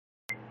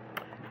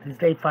This is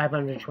day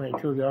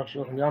 522 of the Aruch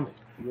Shulchan Yomi.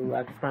 If you would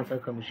like to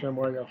sponsor a share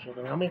more of the Aruch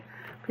Shulchan Yomi,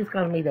 please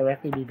contact me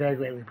directly. It would be very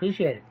greatly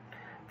appreciated.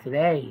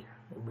 Today,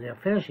 we are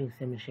finishing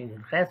Siman Shin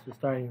Yud Ches. We're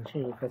starting in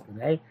Shin Yud Ches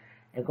today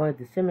and going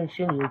to Siman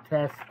Shin Yud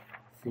Tes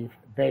Sif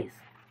Beis.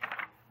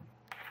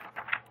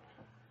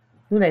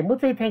 Nunei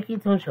Mutzei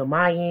Tenkitun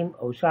Shomayim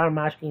Oshar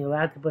Mashkin. You're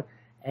allowed to put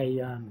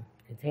a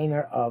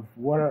container of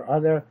water or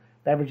other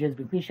beverages,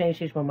 but Kli Sheni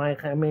Sheish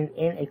B'Mayim Chamin,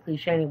 in a Kli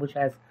Sheni which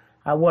has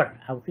hot water.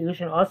 Al Kli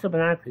Rishon also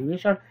banana Kli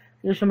Rishon.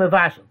 Kli Rishon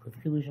Mevashel, because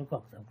Kli Rishon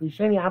cooks. Al Kli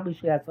Sheni Abli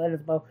Sheyatz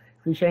Lettuce Bo.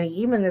 Kli Sheni,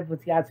 even if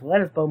it's Yatz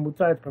Lettuce Bo,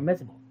 Mutzar, it's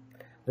permissible.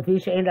 The Kli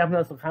Sheni Daf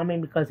Nosel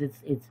Chamin, because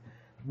its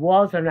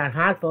walls are not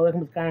hot, but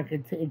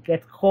it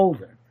gets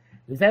colder.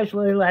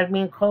 Essentially, like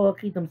mean Kol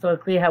keep them so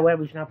clear.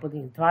 However, you should not put the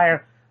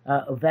entire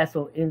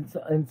vessel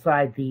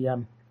inside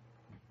the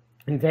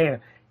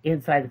container,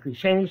 inside the Kli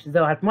Sheni.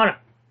 Shezo Hatmona.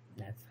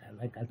 That's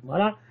like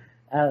Hatmona.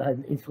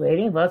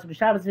 Insulating. Also,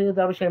 Shabbos is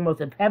the Shem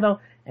most of Hevel,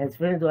 and it's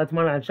written to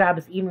Hatmona on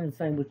Shabbos, even in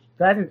something which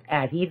doesn't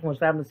add heat. When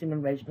Shabbos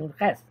Siman Reish Nun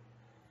Ches.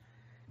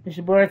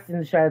 Bishop Boris in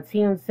the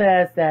Sharatzion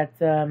says that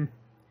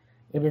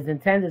if his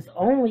intent is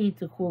only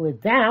to cool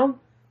it down,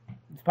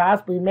 it's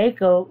possibly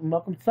Mako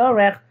Mokum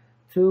Tzorech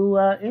to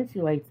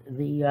insulate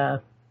the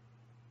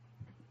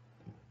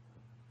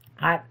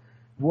hot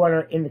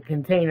water in the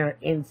container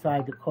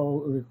inside the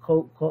cold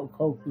Kli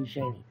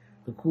Sheni,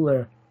 the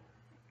cooler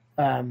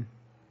Kli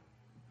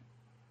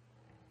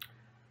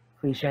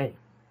Sheni.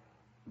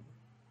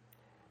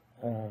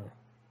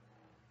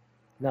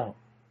 No,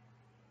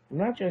 I'm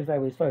not sure exactly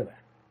what he's talking about.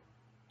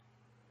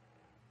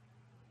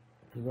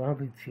 Because I don't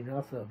think she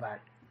knows about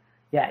it.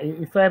 Yeah,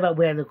 he's talking about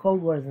where the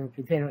cold water is in the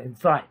container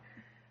inside.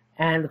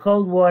 And the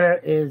cold water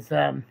is,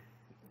 you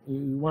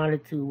want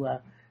it to,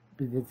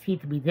 the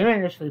heat to be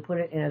diminished, so you put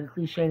it in a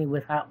Kli Sheni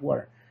with hot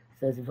water. It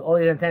says if all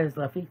your intent is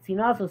lafik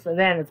tzin also, so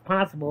then it's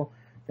possible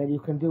that you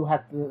can do,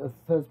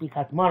 so to speak,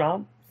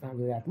 hatmana, it's not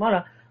really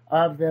hatmana,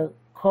 of the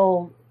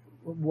cold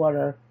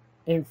water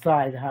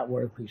inside the hot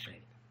water Kli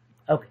Sheni.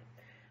 Okay.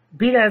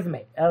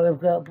 B'dazmei.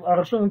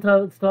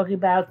 It's talking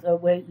about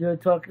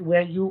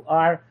where you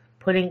are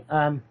putting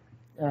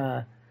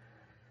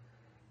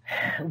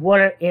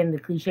water in the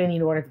Kli Sheni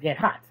in order to get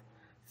hot,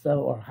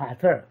 so or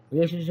hotter.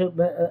 Not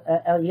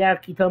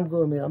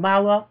good.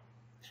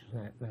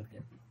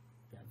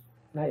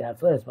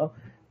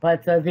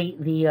 But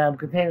the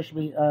container should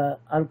be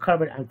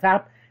uncovered on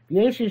top.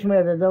 There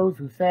are those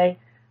who say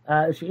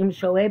if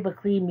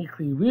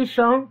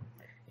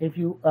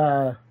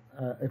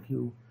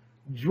you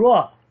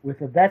draw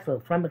with a vessel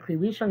from a Kli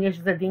Rishon, Yesh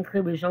a din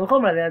Kli Rishon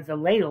l'chumra. That's a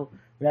ladle.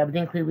 We have a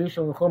din Kli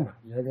Rishon l'chumra.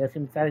 You know, there's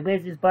some tzadik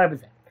basis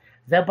barbers.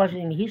 Zeh pasha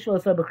in hishu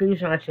also b'Kli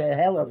Rishon at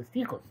shehel of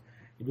stichos.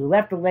 If you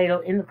left the ladle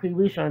in the Kli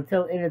Rishon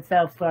until it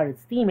itself started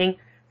steaming,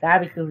 the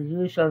Kli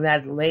Rishon,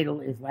 that the ladle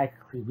is like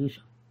a Kli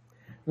Rishon.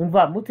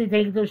 Nunvav mutzei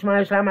take it to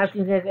shmar sham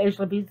mashkin take eish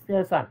lapis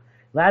to sun.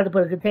 Allowed to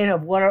put a container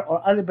of water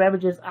or other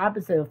beverages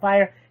opposite of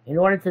fire in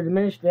order to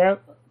diminish their,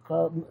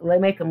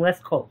 make them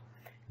less cold.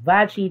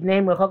 Vachid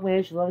name Rachok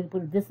Meish, as long as you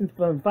put a distance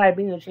from the fire,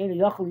 being a shade of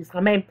Yochel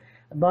Yischameim,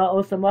 but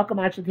also Malcolm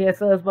Achot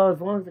Yasel, as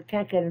long as it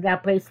can't get in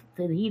that place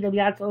to the heat of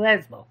Yatzol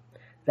Lesbo.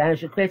 Then it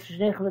should create which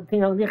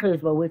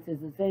is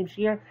the same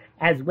shear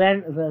as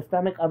when the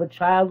stomach of a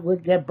child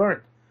would get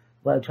burnt.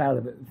 Well,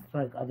 the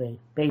stomach of a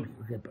baby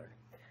would get burnt.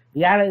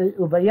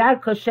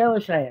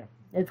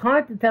 It's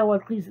hard to tell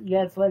what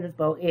Yatzol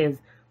Lesbo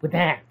is with the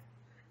hand.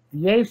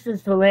 The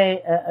Yeshus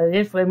Tolei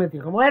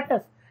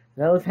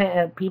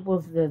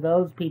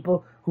those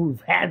people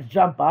whose hands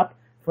jump up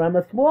from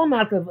a small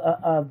amount of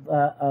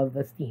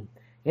steam.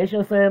 Those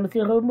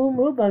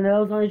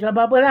only jump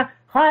up with a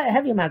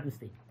heavy amount of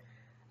steam.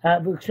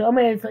 When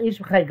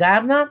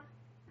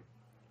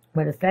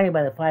it's standing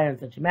by the fire in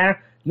such a manner,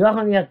 you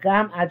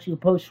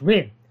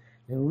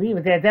leave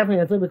it there definitely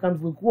until it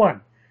becomes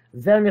lukewarm.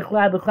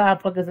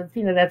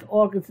 That's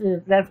all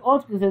considered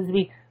to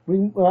be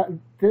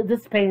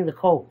dissipating the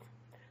cold.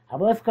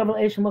 But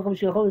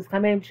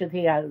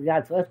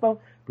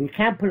you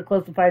can't put it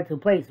close to fire to a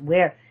place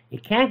where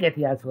it can't get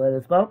the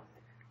Yatzol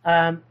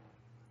Lesbo.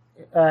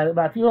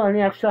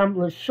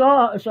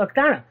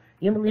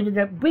 You leave it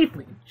there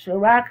briefly.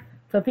 Sharak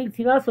Tafik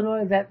Tinos, in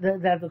order that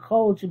the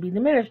cold should be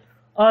diminished.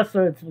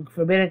 Also, it's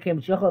forbidden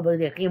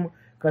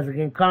because it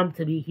can come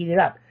to be heated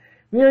up.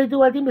 Really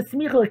do I think the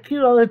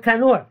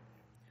tanur.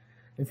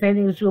 The same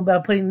thing is true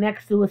about putting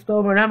next to a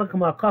stove or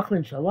namakam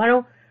kochlin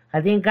shalano.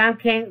 Hadin Gam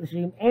King, if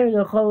the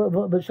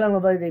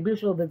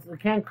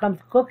can comes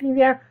to cooking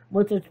there,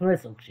 if it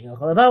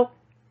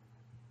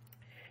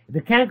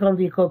can't come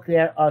to cook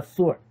there, are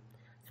sore.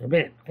 It's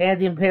forbidden.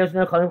 This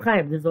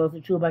is also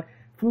true about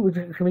fruit which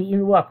can be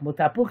eaten raw,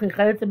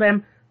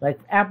 like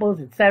apples,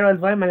 etc.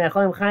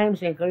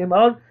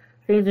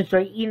 Things which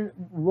are eaten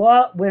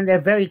raw when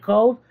they're very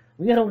cold.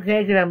 Things are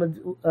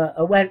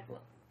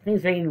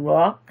eaten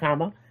raw,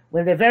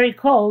 when they're very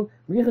cold,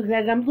 you put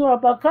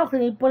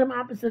them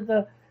opposite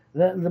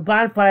the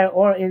bonfire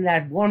or in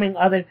that warming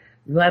oven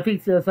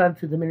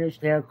to diminish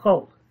their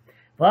cold.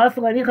 We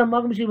can't leave them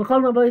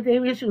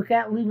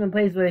in a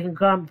place where they can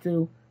come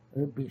to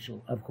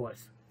bishul, of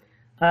course.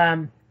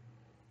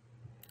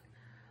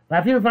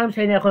 If you put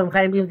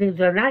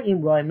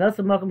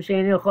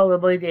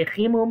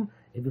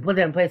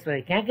them in a place where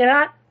they can't get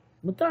out,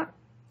 mutar, it's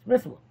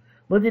permissible.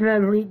 Put in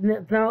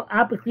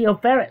a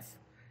ferris,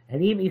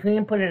 and even you can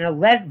even put it in a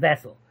lead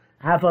vessel.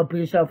 Half of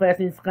pisho ferris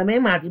needs to come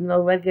in, even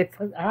though lead gets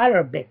hotter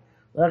a bit.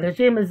 Well,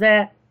 Hashem is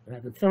there.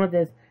 Some of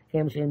this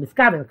came Hashem is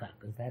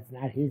because that's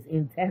not his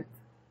intent.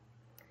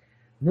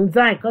 Nun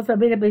zayin, kosa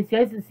bina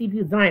b'yisayis see if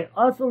you zayin.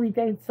 Also, we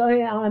take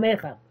sohin al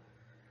amecha.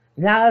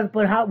 Now let's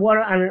put hot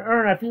water on an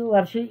urn. I feel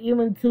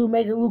even to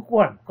make it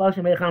lukewarm.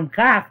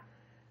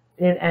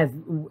 In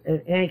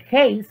a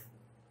case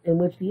in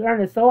which the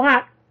urn is so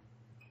hot,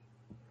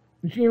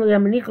 if you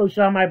leave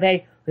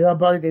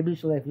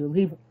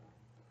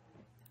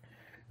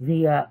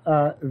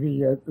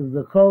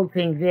the cold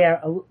thing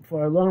there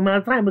for a long amount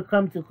of time, would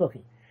come to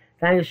cooking.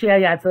 In other words,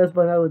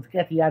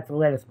 get the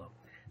yatzah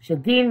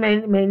Shadin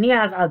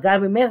meniach al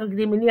gabi mechak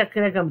di meniach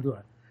kerekam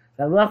dur.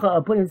 The halacha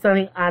of putting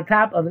something on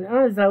top of an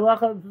urn is the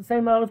halacha the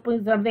same as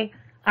putting something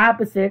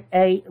opposite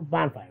a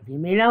bonfire. If you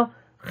may know,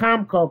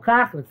 cham kol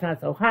kach, it's not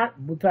so hot,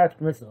 butar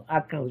t'permissible.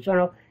 At kan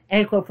l'shono,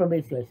 ain't quote from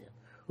Beis Yosef.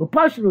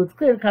 Upashlu, it's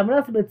clear,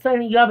 kamanos but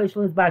something yavish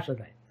l'is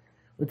bashaltai.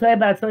 We're talking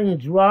about something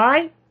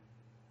dry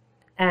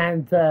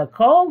and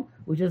cold,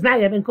 which is not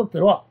yet been cooked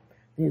at all.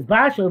 These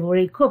bashal have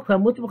already cooked,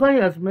 kamut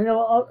b'cholinos,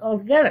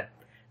 altogether.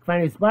 If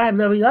I inspire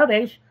the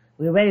yavish,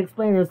 we already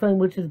explained there's something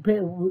which is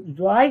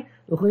dry.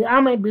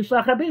 Everybody's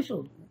no bishlach habishul.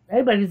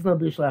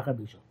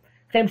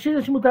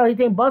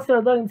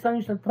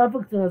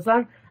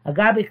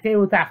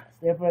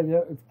 Therefore,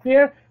 it's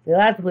clear they're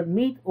allowed to put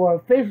meat or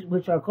fish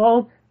which are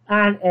cold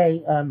on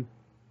a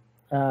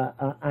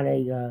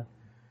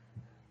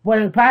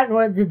boiling pot in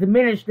order to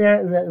diminish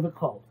the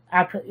cold.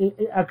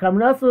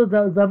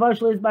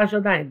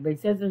 They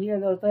says here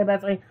they'll say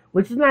about something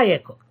which is not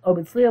yet cooked.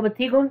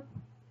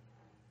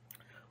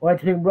 Or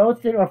it's been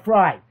roasted or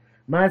fried.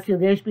 That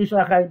there is bishul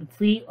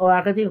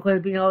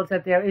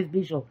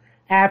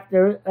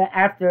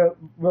after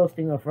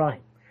roasting or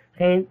frying. I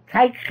think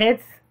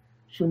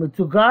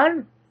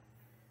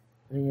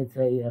it's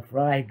a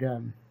fried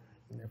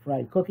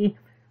cookie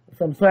of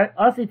some sort.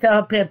 Also,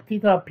 can't put it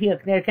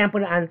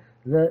on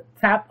the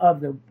top of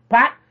the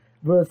pot,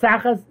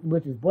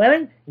 which is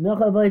boiling. It's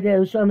going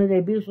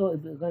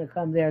to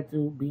come there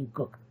to being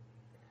cooked.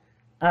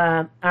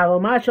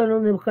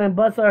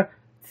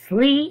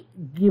 Three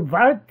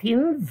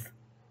givartins,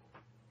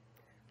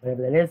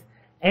 whatever that is,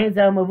 and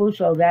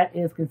mavushal, that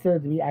is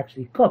considered to be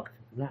actually cooked,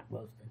 not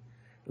roasted.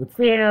 With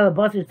three and other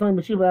buses,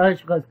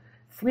 because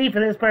three for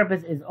this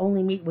purpose is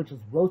only meat which is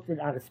roasted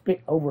on a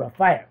spit over a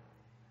fire.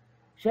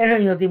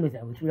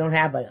 Which we don't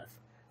have by us.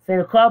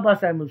 So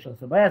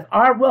by us,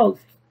 our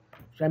roasts,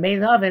 which are made in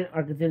the oven,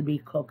 are considered to be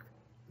cooked,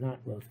 not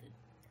roasted.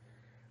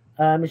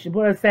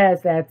 Mishibura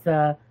says that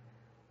a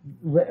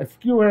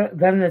skewer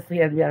doesn't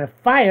necessarily have to be on a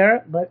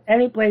fire, but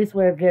any place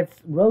where it gets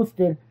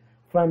roasted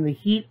from the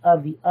heat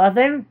of the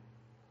oven,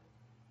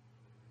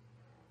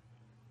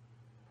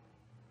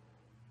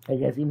 I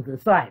guess even to the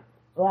side.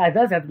 Well, it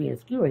does have to be a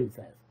skewer, he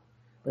says,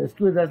 but a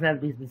skewer doesn't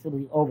have to be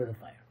specifically over the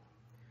fire.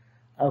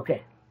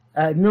 Okay.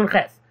 Nun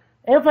ches.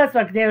 A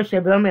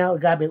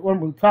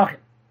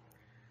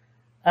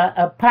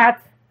pot,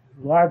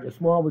 large or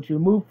small, which you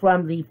remove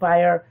from the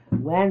fire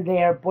when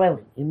they are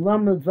boiling.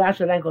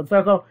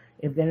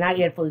 If they're not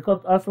yet fully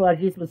cooked, also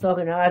like yeast not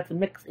allowed to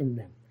mix in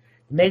them.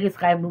 To make it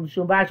chayv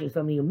shumbash,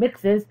 something you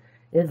mixes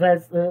is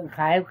as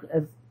chayv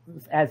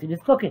as it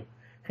is cooking.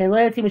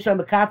 If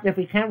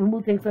you can't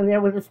remove things from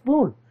there with a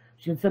spoon,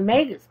 should some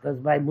megas, because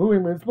by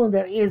moving with a spoon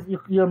there is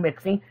you're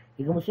mixing,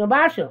 you can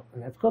shumbasho,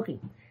 and that's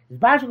cooking. It's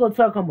basho go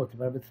tzorkom mutar,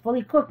 but if it's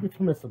fully cooked, it's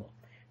permissible.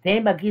 The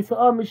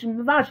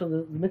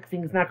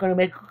mixing is not going to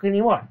make it cook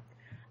anymore.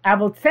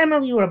 But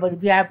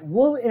if you have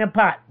wool in a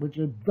pot, which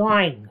you're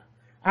dyeing,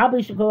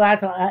 should go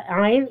out to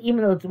iron,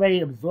 even though it's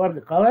already absorbed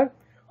the color.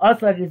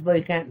 Also, like this, but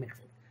you can't mix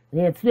it.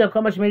 The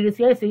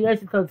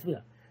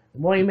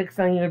more you mix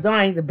on your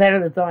dyeing, the better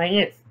the dyeing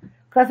is.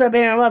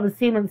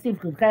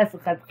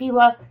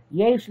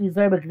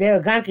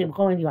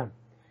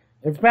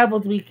 It's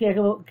preferable to be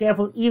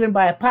careful even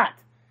by a pot.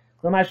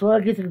 Not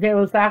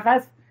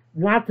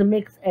to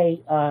mix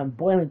a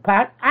boiling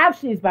pot.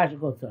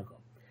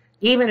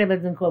 Even if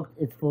it's in cooked,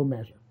 it's full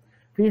measure.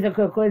 Please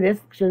according to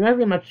this,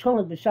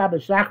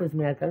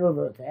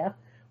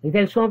 we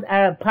take shont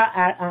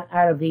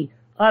out of the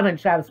oven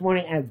Shabbos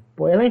morning and it's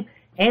boiling.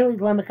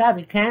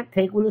 You can't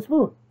take with a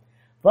spoon.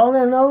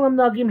 There's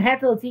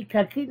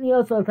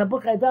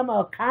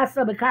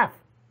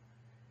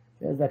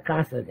a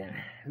kasa again.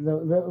 The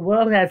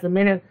world has a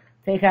minute.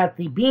 Take out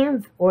the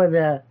beans or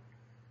the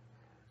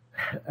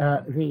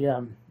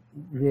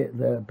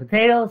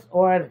potatoes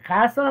or the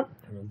kasa.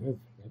 It's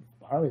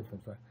barley of some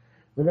sort.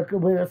 With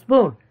a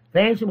spoon.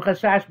 And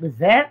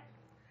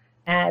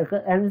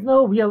there's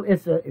no real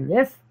issue in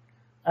this.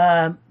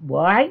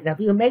 Why? That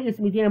you make it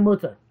medina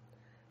mutter.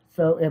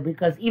 So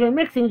because even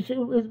mixing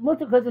is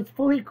mutter because it's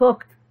fully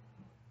cooked.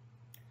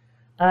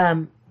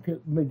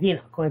 to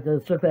Medina, according to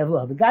the strict level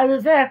law. The guy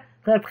is there.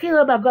 It's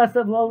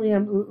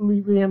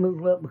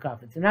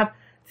enough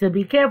to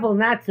be careful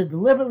not to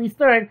deliberately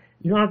stir it.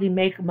 You don't have to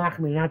make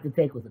machmir, not to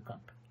take with a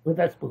cup, with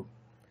a spoon.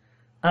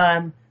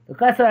 The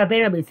Kasar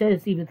Rabbeinu be said to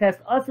see the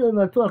test also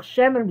latuach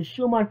shemen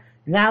b'shuman.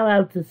 You're not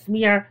allowed to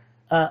smear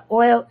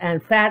oil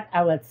and fat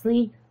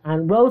alatzli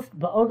on roast,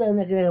 but only in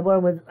the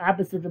was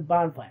opposite the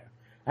bonfire.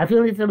 I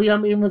feel it to be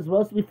was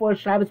roasted before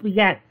Shabbos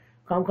began.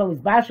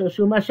 Because the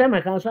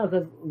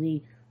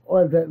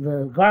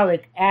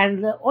garlic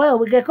and the oil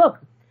would get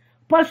cooked.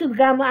 Also,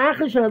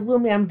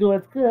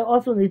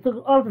 they took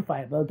it off the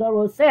fire, but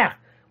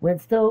when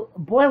it's still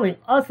boiling,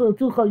 also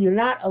you're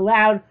not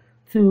allowed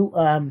to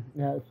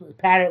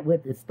pat it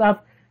with the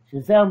stuff,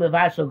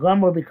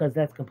 because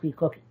that's complete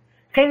cooking.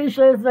 Then we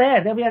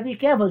have to be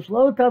careful.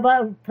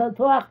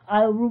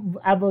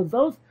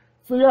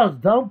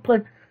 Don't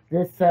put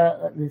this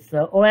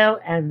oil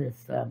and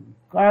this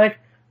garlic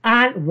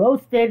on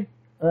roasted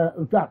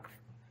ducks.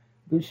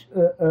 Says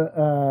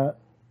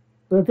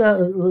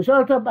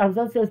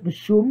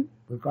b'shum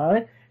with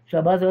garlic.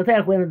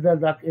 When the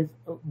duck is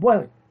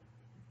boiling.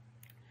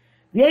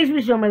 If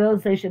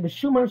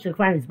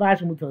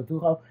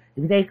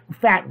you take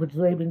fat which has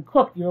already been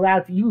cooked, you're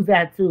allowed to use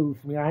that to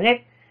smear on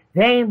it.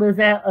 No more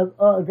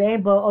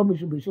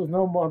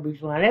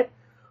bishul on it.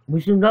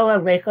 There's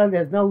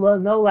no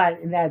light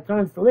in that it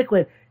turns to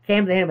liquid.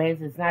 Came to him,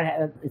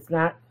 it's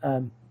not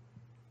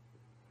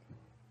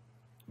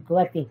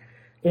collecting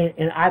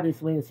in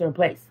obviously in a certain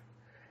place.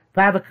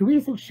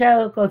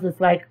 Because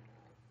it's like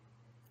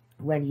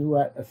when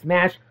you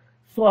smash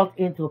salt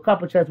into a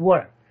cup which has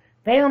water.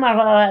 And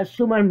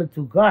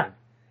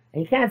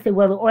you can't say,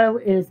 well, the oil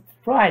is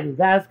fried.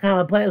 That's kind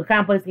of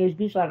complex. And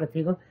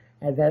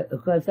that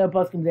because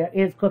there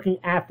is cooking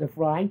after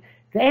frying.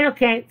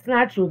 It's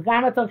not true.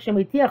 Now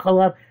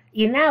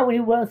when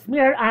you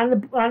smear it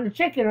on the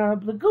chicken or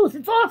the goose,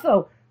 it's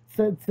also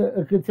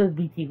considered to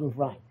be tikkun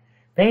frying.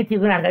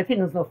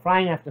 There's no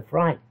frying after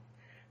frying.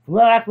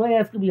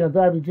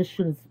 You just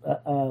shouldn't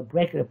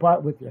break it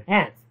apart with your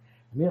hands.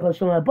 You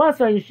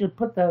should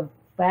put the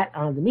fat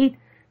on the meat.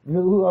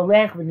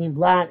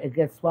 It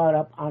gets swallowed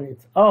up on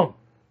its own.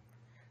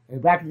 The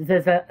bracket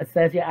says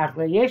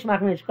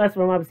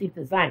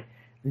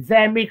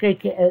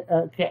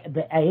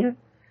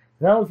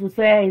those who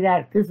say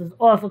that this is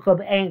also called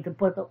be'ain to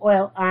put the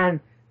oil on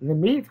the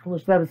meat,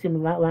 which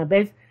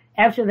base,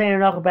 after they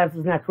know perhaps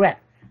is not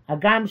correct.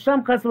 Agam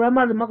sham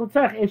kasarama the makal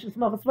tzarch eshes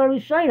makal svar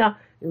rishayna,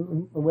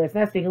 where it's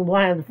not taken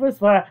line on the first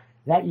far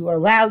that you are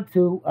allowed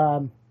to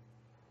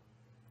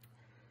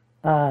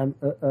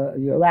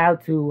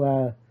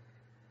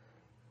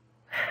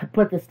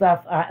put the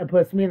stuff,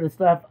 smear the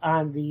stuff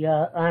on the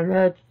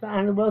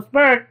roast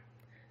bird.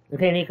 The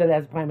Kenika,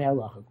 that's primary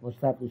halacha. We'll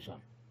stop with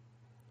some.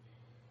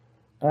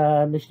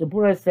 Mishnah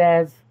Berurah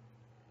says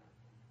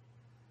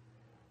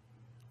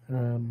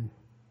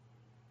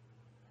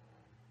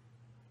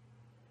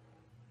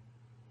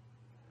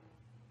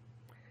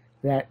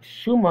that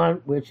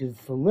shuman, which is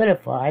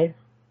solidified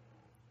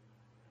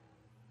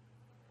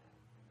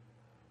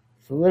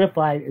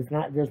is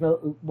not. There's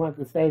no one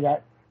to say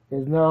that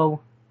there's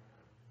no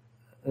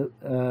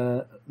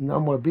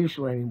more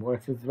bishul anymore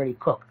since it's already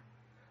cooked.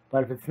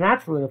 But if it's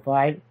not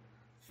solidified,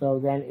 so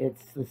then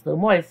it's still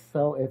moist,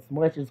 so its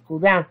moisture is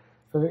cooled down,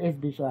 so there is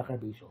bishul achar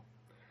bishul.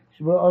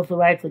 Shmuel also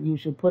writes that you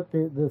should put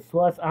the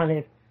sauce on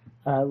it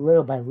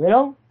little by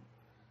little.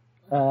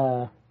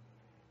 The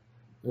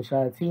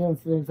Sharatzim,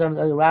 some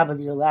other rabbis,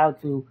 you're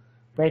allowed to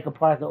break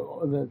apart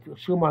the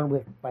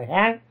shuman by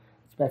hand,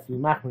 especially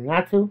machmir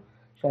not to.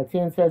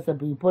 Sharatzim says that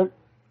if you put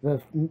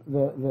the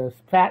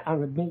fat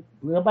on the meat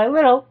little by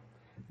little,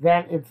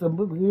 then it's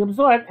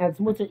absorbed, and it's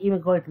mutter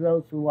even going to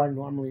those who are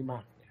normally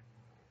machmir.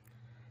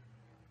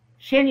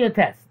 Shin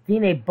test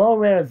dine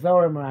borer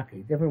zorer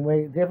maraki,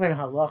 different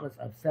halachas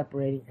of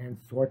separating and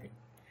sorting.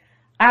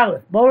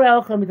 Aleph borer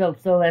elcham,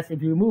 so less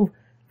if you remove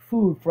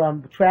food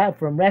from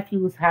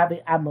refuse, have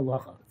ab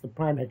malacha. It's a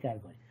primary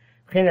category.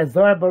 Chen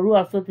zor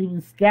baruach, so that you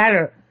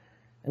scatter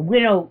and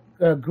winnow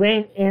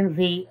grain in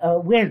the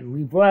wind.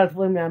 We brought it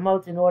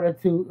in order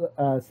to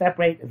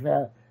separate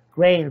the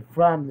grain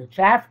from the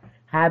chaff.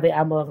 Have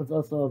ab malacha is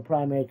also a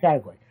primary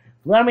category.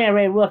 But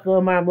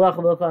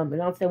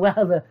don't say,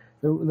 well,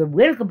 the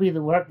wind could be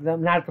the work,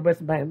 not the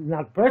person.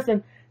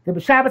 The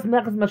Shabbos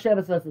melechas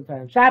mashevas also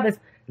term. Shabbos,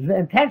 the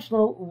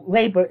intentional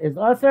labor is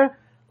also.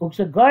 When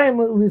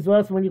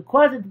you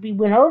cause it to be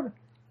winnowed,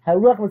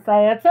 haruach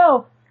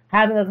l'sayatzo,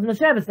 having a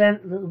mashevas, then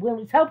the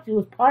wind which helps you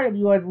is part of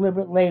your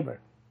deliberate labor.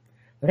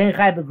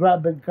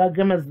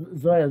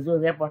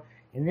 Therefore,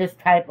 in this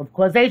type of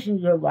causation,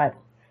 you're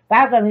liable. In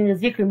terms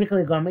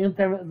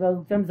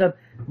of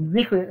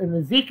zikr, in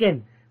the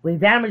zikin, when you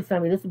damage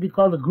something, this would be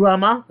called a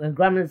grama. And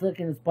grama is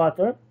looking as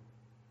potter.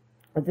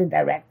 It's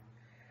indirect.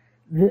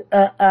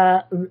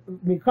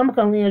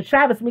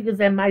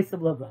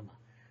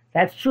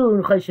 That's true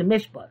in Choshen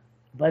Mishpat,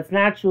 but it's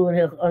not true in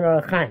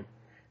Orach Chaim.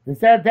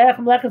 Instead, Derech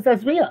Melechas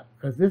Zviyah,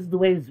 because this is the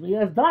way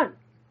Zviyah is done.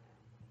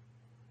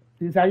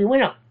 This is how you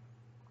win it.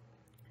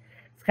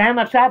 Sky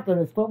Machshavto,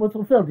 his thought was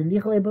fulfilled. In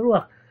Nicholay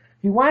Baruch,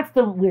 he wants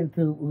the wind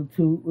to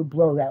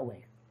blow that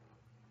way.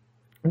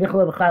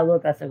 Nicholay B'chal Lo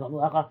Taseh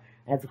Malacha,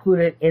 and it's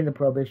included in the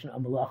prohibition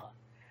of Malacha.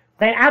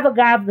 Then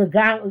Avagav, the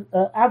Gam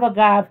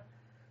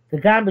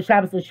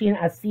B'Shabbos L'Shin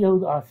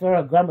Asiyud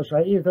Asura Gram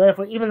B'Shari.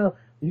 Therefore, even though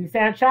you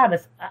say on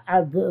Shabbos,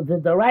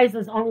 the rise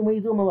is only when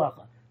you do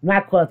Malacha,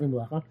 not causing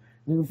Malacha.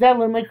 This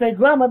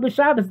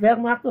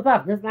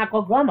is not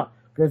called Grama,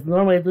 because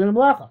normally you're doing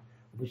Malacha.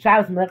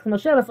 Shabbos Melech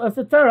Mashavas or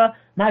Satura,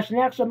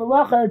 Mashnech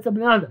Malacha, it's a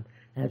B'Nadam.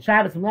 And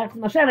Shabbos Melech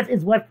Mashavas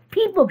is what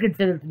people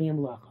consider to be a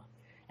Malacha.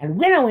 And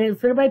winnowing is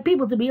considered by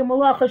people to be a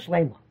Malacha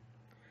Shlema.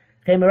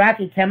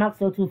 Kemaraki Kemak,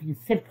 so too if you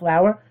sift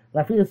flour,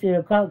 Lafil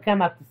Sir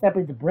Kemak to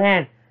separate the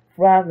bran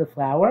from the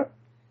flour,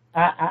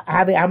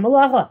 Habi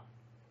Amalacha.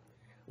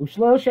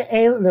 Ushlosha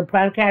El, the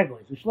prime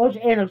categories. Ushlosha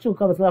El, Shu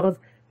Kovas Lachos,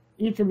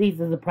 each of these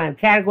is a prime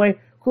category.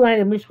 Kulai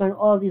the Mishkan,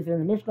 all these are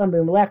in the Mishkan,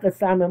 B'Melech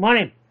Sam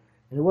Monim.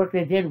 And the work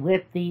they did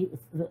with the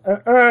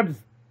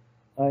herbs,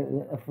 for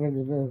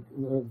the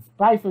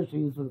spices to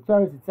use for the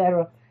curries,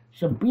 etc.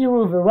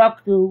 Shabiru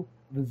v'raktu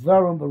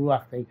v'zorum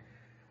baruch. They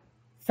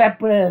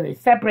separated,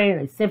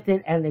 they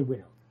sifted, and they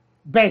winnowed.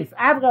 Base.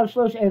 Avgav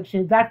shlosh el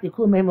shindakti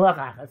kul mei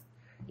malacha achas.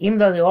 Even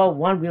though they all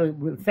one really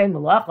same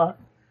malacha,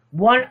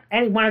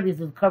 any one of these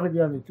will cover the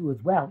other two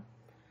as well.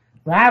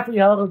 L'hafri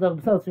halachos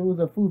themselves to remove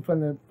the food from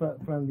the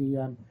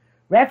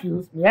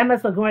refuse.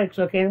 Yemes l'gorik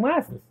shokein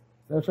masis.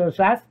 So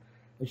shas.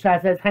 The Shah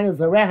says, Hainu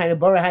Zareh, Hainu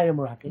Borah, Hainu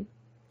Meraki.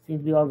 Seems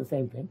to be all the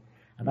same thing.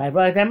 Any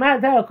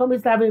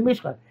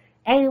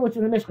which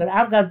in the Mishkan,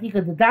 Avgav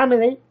Dika, the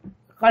dominate,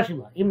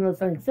 Chashima. Even though it's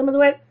something similar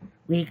to it,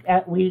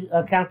 we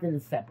count it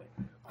as separate.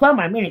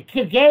 Klomar, meaning,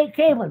 Kigay,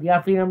 Kavan, the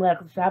Afinam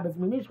Lech, Shabbos,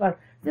 Mishkan.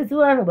 This is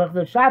one of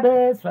the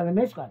Shabbos from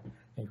the Mishkan.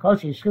 And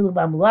Koshi, Shilu,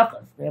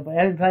 Bamulachas. Therefore,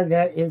 anytime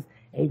there is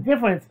a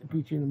difference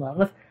between the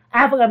Malachas,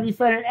 Avgav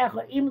Yisrael and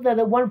Echad, even though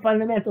the one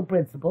fundamental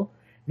principle,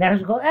 now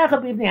it's called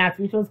Echad B'Ivnei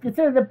Atzmi, so it's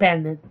considered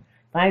dependent.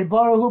 Find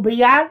Borahu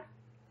B'Yad,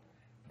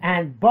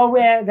 and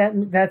Borer,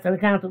 that's an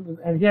account of,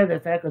 and here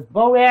that's because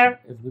Borer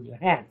is with your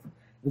hands.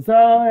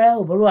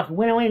 Zorel Baruch,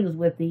 winnowing is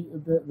with the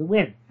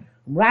wind.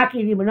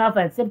 Mraki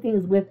Dimanofa, and sifting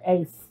is with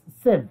a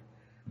sieve.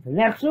 The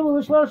next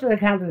Shuvah L'Shlosh is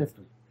accounted as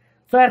three.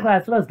 Tzorech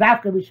L'Asra is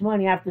Dafka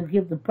B'Shmon, you have to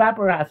give the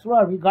proper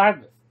Asra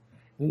regardless.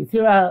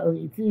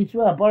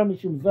 Yitzira Borer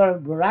Mishum Zor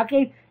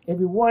Baraki, if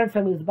he warns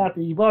somebody who's about to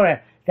be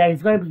Borer that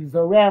he's going to be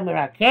Zorel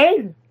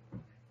Mirakeh,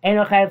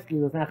 Eno Chayav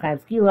Skila, it's not Chayav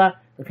Skila.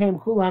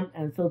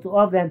 And so to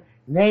all of them,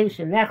 Nei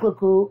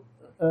Shenechlaku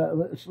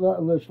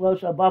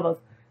L'Shlosha Babos,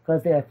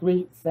 because there are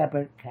three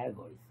separate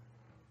categories.